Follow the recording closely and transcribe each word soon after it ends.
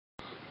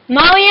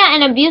Muawiya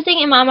and abusing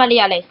Imam Ali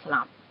alayhi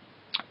salam.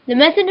 The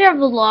Messenger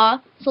of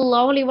Allah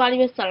sallallahu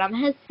alaihi wasallam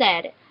has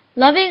said,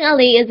 "Loving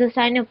Ali is a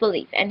sign of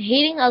belief, and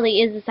hating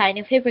Ali is a sign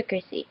of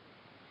hypocrisy."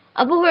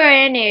 Abu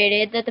Hurairah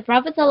narrated that the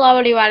Prophet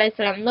sallallahu alaihi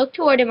wasallam looked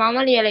toward Imam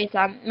Ali alayhi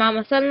salam, Imam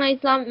Hasan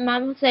alayhi salam,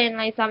 Imam Husain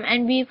alayhi salam,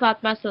 and Abi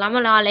Fatima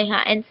salamu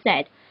alayha, and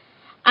said,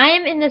 "I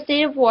am in the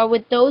state of war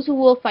with those who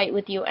will fight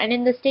with you, and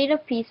in the state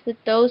of peace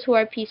with those who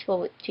are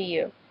peaceful to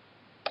you."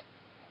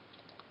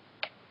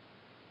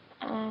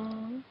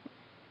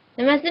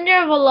 The Messenger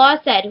of Allah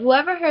said,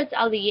 "Whoever hurts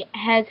Ali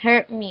has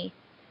hurt me."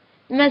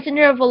 The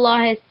Messenger of Allah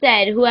has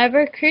said,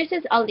 "Whoever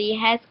curses Ali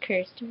has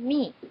cursed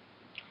me."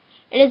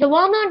 It is a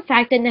well-known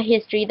fact in the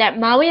history that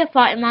Muawiya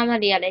fought Imam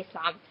Ali alayhi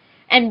salam,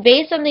 and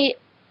based on the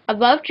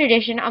above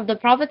tradition of the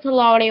Prophet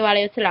sallallahu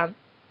alaihi wasallam,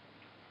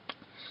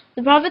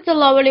 the Prophet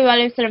sallallahu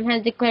alaihi wasallam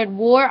has declared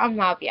war on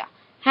Muawiya.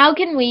 How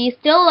can we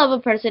still love a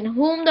person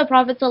whom the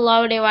Prophet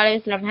sallallahu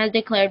alaihi wasallam has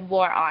declared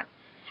war on?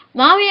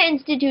 Muawiya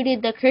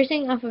instituted the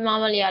cursing of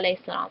Imam Ali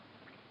alayhi salam.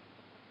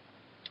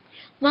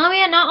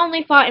 Muawiya not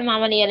only fought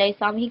Imam Ali alayhi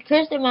salam, he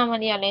cursed Imam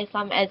Ali alayhi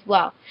salam as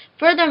well.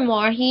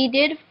 Furthermore, he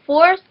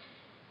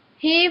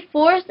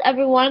forced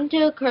everyone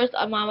to curse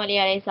Imam Ali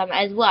alayhi salam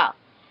as well.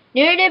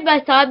 Narrated by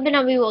Sa'd bin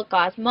Abi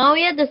Waqqas,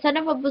 Muawiya, the son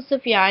of Abu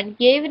Sufyin,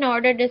 gave an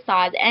order to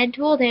Sa'd and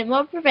told him,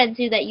 "What prevents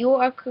you that you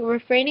are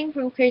refraining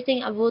from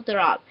cursing Abu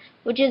Turab,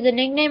 which is the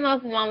nickname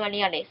of Imam Ali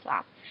alayhi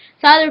salam?"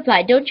 Sa'd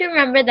replied, "Don't you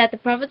remember that the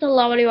Prophet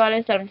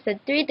ﷺ said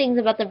 3 things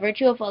about the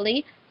virtue of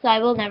Ali, so I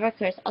will never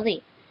curse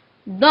Ali."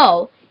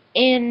 Though,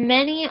 in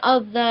many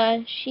of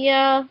the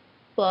Shia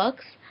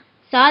books,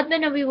 Sa'd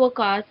bin Abi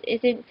Waqqas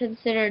isn't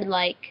considered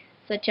like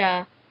such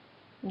a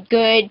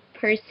good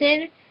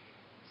person.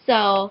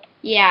 So,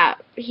 yeah,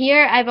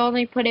 here I've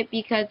only put it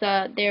because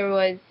there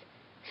was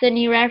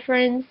Sunni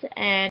reference,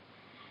 and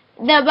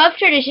the above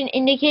tradition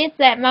indicates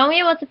that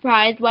Muawiya was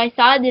surprised why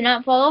Sa'd did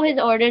not follow his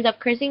orders of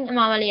cursing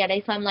Imam Ali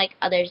alayhi salam like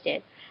others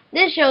did.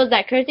 This shows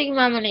that cursing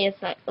Imam Ali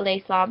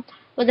alayhi salam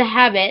was a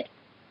habit,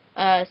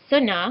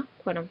 sunnah,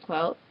 quote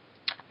unquote,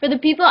 for the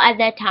people at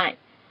that time.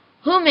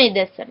 Who made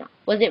this sunnah?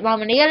 Was it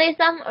Imam Ali alayhi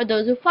salam or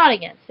those who fought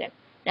against him?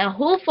 Now,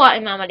 who fought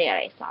Imam Ali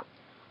alayhi salam?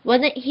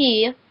 Wasn't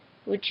he,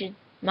 which is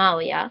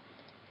Muawiya,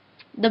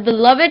 the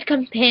beloved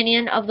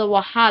companion of the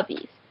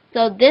Wahhabis?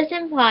 So this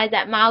implies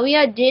that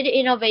Muawiya did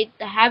innovate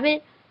the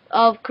habit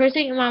of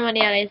cursing Imam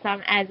Ali alayhi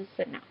salam as a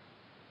sunnah.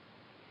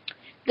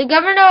 The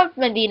governor of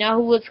Medina,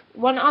 who was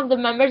one of the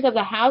members of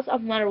the house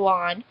of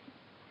Marwan,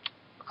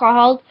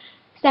 called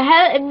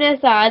Sahel ibn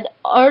Sa'd,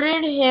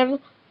 ordered him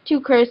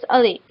to curse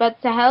Ali,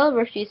 but Sahel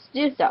refused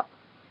to do so.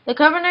 The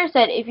governor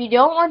said, "If you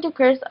don't want to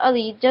curse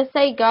Ali, just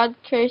say God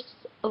cursed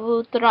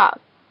Abu Turab,"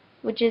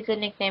 which is the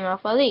nickname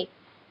of Ali.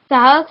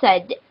 Sahel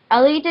said,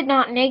 Ali did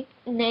not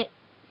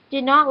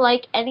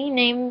like any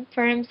name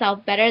for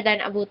himself better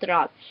than Abu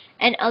Turab,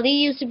 and Ali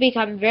used to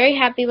become very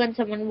happy when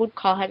someone would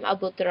call him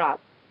Abu Turab.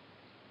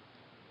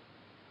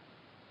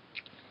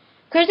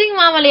 Cursing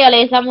Imam Ali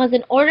alayhi salam was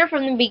in order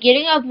from the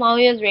beginning of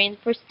Muawiya's reign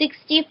for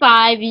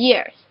 65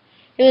 years.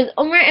 It was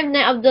Umar ibn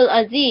Abdul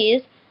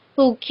Aziz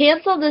who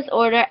cancelled this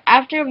order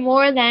after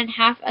more than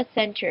half a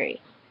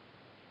century.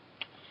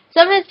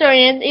 Some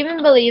historians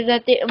even believe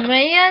that the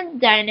Umayyad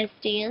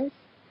dynasties,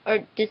 or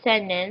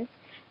descendants,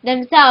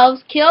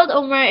 themselves killed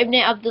Umar ibn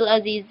Abdul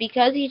Aziz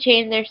because he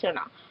changed their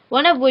sunnah,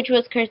 one of which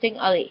was cursing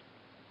Ali.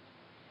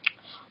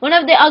 One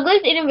of the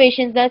ugliest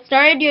innovations that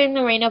started during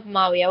the reign of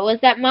Muawiya was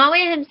that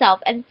Muawiya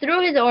himself, and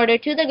through his order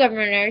to the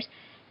governors,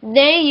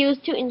 they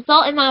used to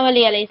insult Imam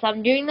Ali alayhi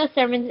salam during the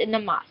sermons in the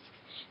mosques.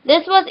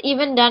 This was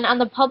even done on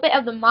the pulpit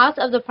of the mosque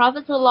of the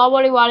Prophet sallallahu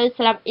alaihi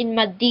wasallam in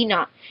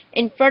Medina,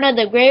 in front of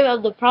the grave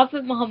of the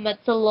Prophet Muhammad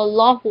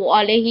sallallahu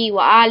alaihi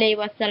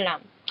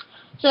wasallam,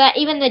 so that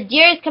even the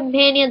dearest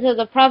companions of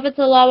the Prophet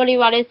sallallahu alaihi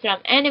wasallam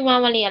and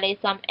Imam Ali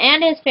alayhi salam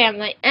and his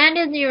family and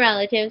his near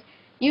relatives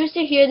used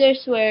to hear their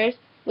swears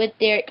with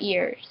their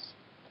ears.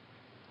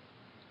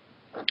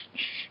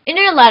 In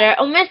her letter,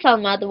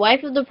 Salma, the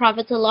wife of the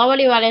Prophet sallallahu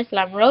alaihi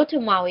wasallam, wrote to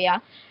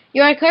Muawiya,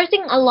 "You are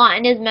cursing Allah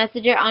and His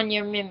Messenger on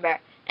your minbar,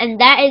 and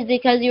that is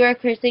because you are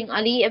cursing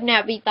Ali ibn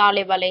Abi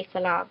Talib alayhi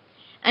salam,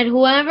 and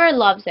whoever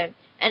loves him.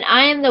 And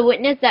I am the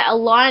witness that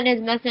Allah and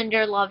His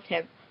Messenger loved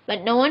him."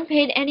 But no one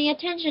paid any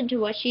attention to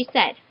what she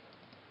said.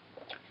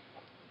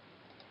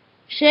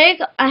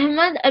 Sheikh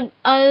Ahmad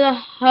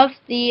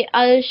al-Hafdi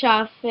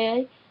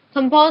al-Shafi'i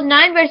composed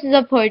 9 verses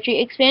of poetry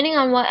expanding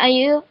on what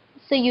Ayyub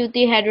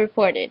Sayyuti had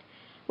reported,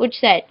 which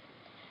said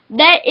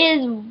that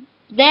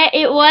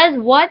it was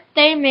what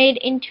they made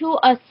into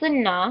a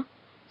sunnah,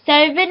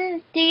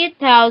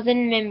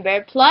 70,000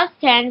 minbar plus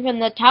 10 from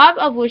the top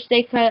of which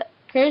they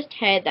cursed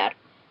Haidar.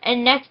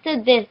 And next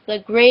to this, the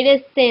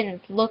greatest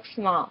sins look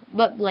small,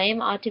 but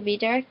blame ought to be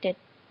directed.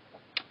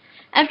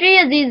 After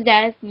Yazid's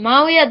death,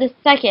 Muawiya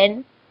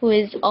II, who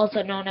is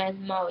also known as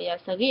Muawiya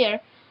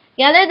Saghir,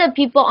 gathered the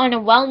people on a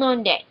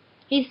well-known day.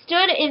 He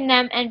stood in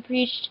them and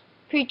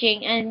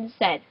preaching and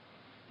said,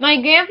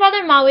 "My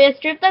grandfather Muawiya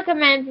stripped the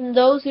command from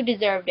those who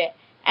deserved it,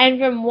 and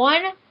from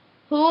one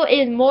who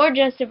is more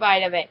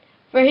justified of it.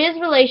 for his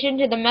relation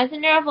to the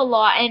Messenger of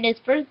Allah and his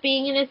first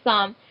being in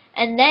Islam,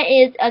 and that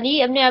is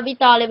Ali ibn Abi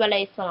Talib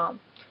alayhi salam.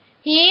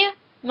 He,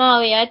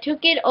 Muawiya, took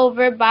it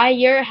over by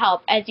your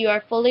help, as you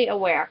are fully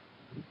aware.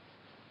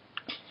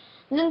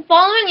 Then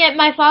following it,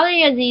 my father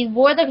Yazid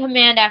bore the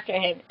command after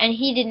him, and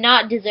he did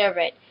not deserve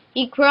it.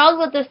 He quarreled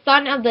with the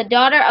son of the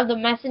daughter of the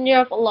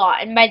Messenger of Allah,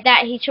 and by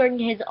that he shortened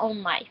his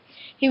own life.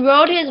 He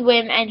rode his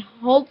whim, and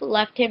hope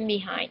left him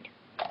behind.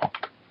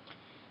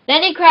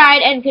 Then he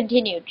cried and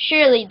continued,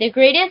 surely the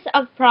greatest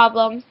of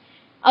problems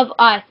of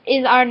us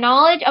is our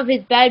knowledge of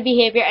his bad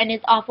behavior and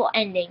his awful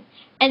ending,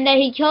 and that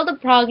he killed the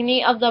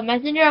progeny of the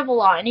Messenger of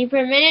Allah, and he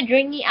permitted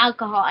drinking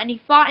alcohol, and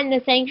he fought in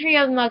the sanctuary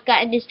of Mecca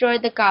and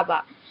destroyed the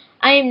Kaaba.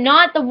 I am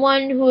not the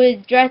one who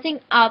is dressing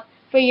up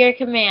for your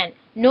command,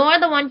 nor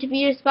the one to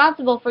be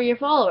responsible for your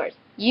followers.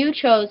 You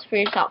chose for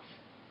yourself.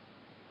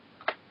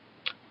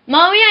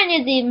 Muawiya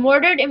and Yazid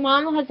murdered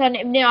Imam Hasan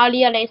ibn Ali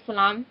alayhi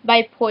salam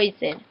by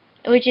poison,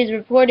 which is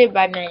reported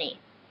by many.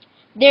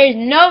 There is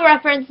no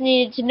reference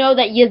needed to know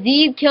that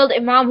Yazid killed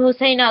Imam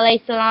Husain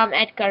alayhi salam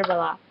at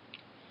Karbala.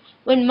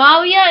 When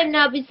Muawiya ibn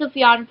Abi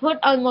Sufyan put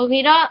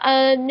al-Mughira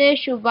and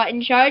Shu'ba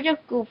in charge of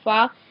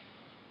Kufa,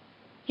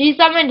 he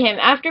summoned him.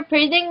 After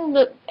praising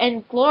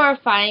and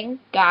glorifying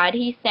God,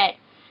 he said,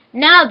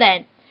 now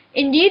then,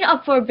 indeed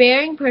a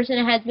forbearing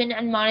person has been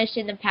admonished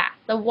in the past.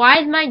 The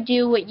wise might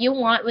do what you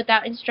want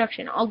without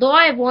instruction. Although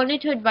I have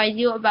wanted to advise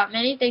you about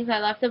many things, I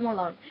left them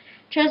alone,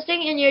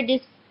 trusting in your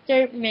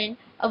discernment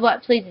of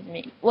what pleases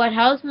me, what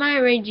helps my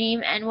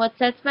regime, and what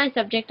sets my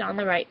subject on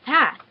the right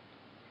path.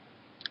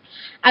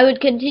 I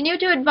would continue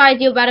to advise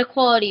you about a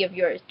quality of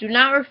yours. Do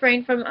not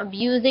refrain from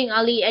abusing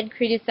Ali and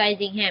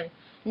criticizing him,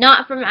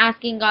 not from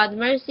asking God's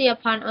mercy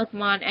upon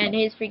Uthman and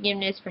his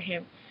forgiveness for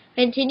him.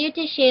 Continue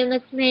to shame the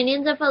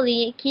companions of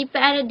Ali, keep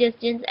at a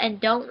distance, and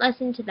don't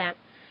listen to them.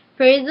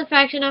 Praise the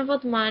faction of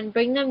Uthman,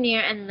 bring them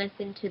near, and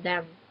listen to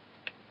them.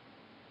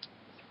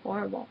 It's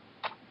horrible.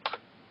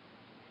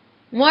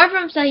 More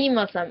from Sahih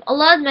Muslim.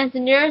 Allah's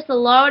Messenger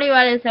sallallahu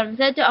alaihi wasallam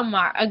said to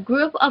Amir, a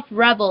group of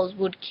rebels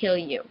would kill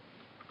you.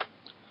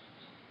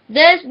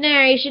 This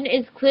narration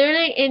is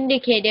clearly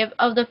indicative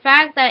of the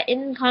fact that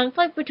in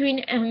conflict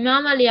between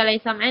Imam Ali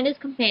alayhi salam and his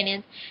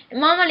companions,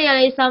 Imam Ali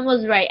alayhi salam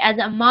was right, as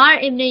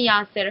Ammar ibn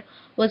Yasir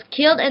was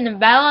killed in the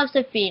Battle of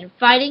Safin,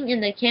 fighting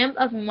in the camp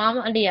of Imam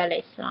Ali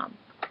alayhi salam.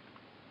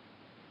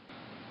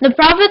 The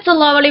Prophet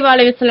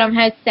ﷺ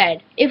has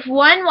said, if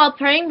one, while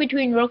praying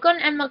between Rukn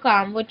and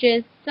Maqam, which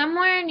is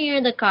somewhere near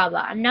the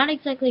Kaaba, I'm not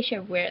exactly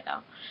sure where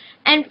though,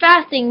 and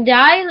fasting,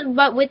 dies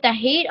but with the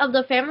hate of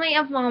the family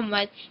of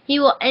Muhammad, he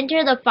will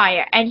enter the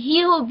fire. And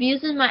he who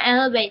abuses my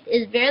Ahl Bayt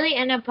is verily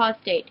an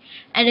apostate,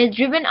 and is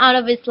driven out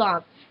of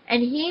Islam.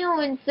 And he who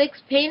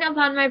inflicts pain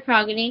upon my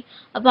progeny,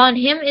 upon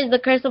him is the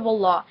curse of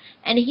Allah.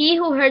 And he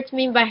who hurts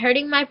me by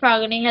hurting my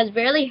progeny has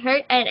verily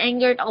hurt and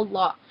angered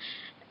Allah.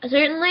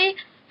 Certainly,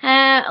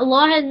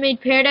 Allah has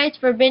made paradise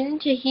forbidden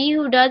to he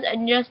who does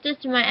injustice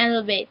to my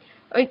Ahl Bayt,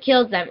 or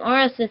kills them, or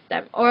assists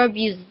them, or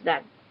abuses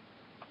them.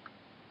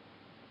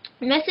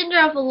 The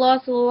Messenger of Allah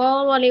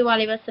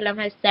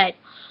ﷺ has said,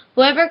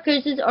 whoever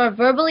curses or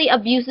verbally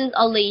abuses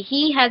Ali,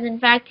 he has in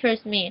fact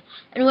cursed me.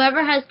 And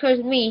whoever has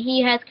cursed me,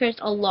 he has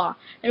cursed Allah.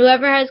 And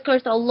whoever has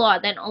cursed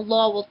Allah, then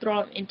Allah will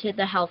throw him into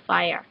the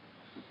hellfire.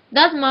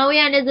 Thus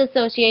Muawiya and his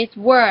associates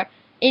were,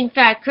 in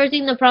fact,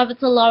 cursing the Prophet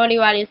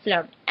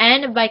ﷺ.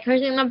 And by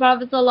cursing the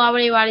Prophet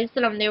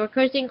ﷺ, they were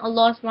cursing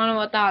Allah subhanahu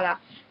wa ta'ala.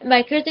 And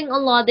by cursing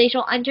Allah, they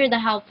shall enter the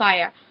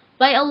hellfire.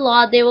 By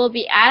Allah, they will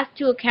be asked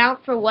to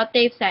account for what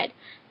they've said.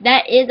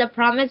 That is a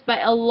promise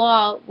by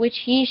Allah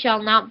which he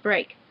shall not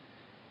break.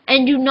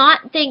 And do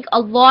not think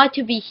Allah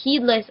to be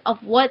heedless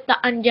of what the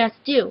unjust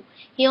do.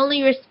 He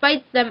only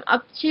respites them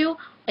up to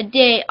a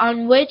day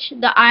on which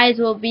the eyes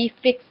will be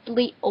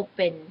fixedly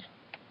opened.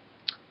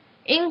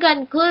 In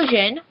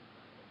conclusion,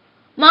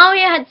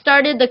 Muawiya had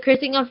started the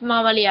cursing of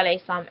Imam Ali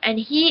alayhi salam, and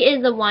he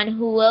is the one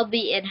who will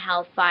be in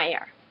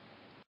hellfire.